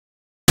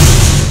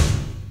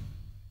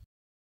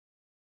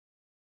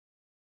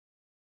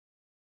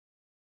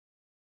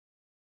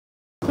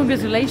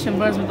congratulations,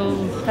 bronze medal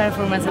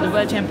performance at the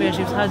World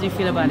Championships. How do you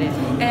feel about it?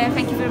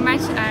 Thank you very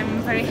much.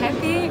 I'm very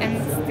happy and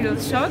still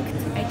shocked.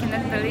 I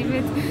cannot believe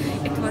it.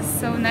 It was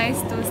so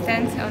nice to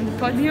stand on the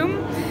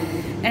podium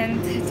and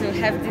to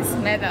have this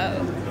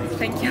medal.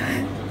 Thank you.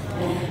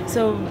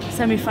 So,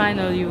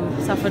 semi-final, you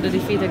suffered a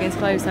defeat against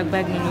Clarissa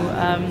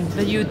Bagmanu,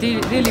 but you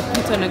really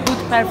put on a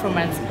good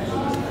performance.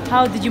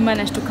 How did you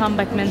manage to come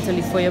back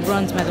mentally for your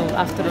bronze medal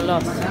after a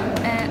loss?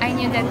 I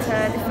knew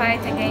that the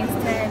fight against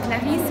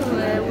Clarisse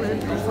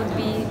would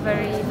be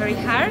very, very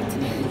hard,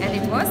 and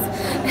it was,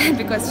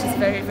 because she's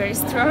very, very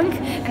strong,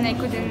 and I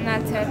could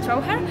not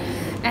throw her.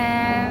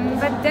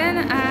 But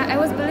then I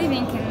was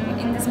believing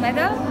in this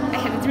medal. I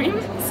had a dream,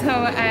 so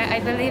I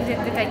believed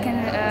that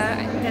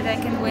I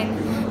can win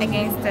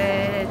against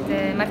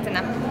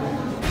Martina.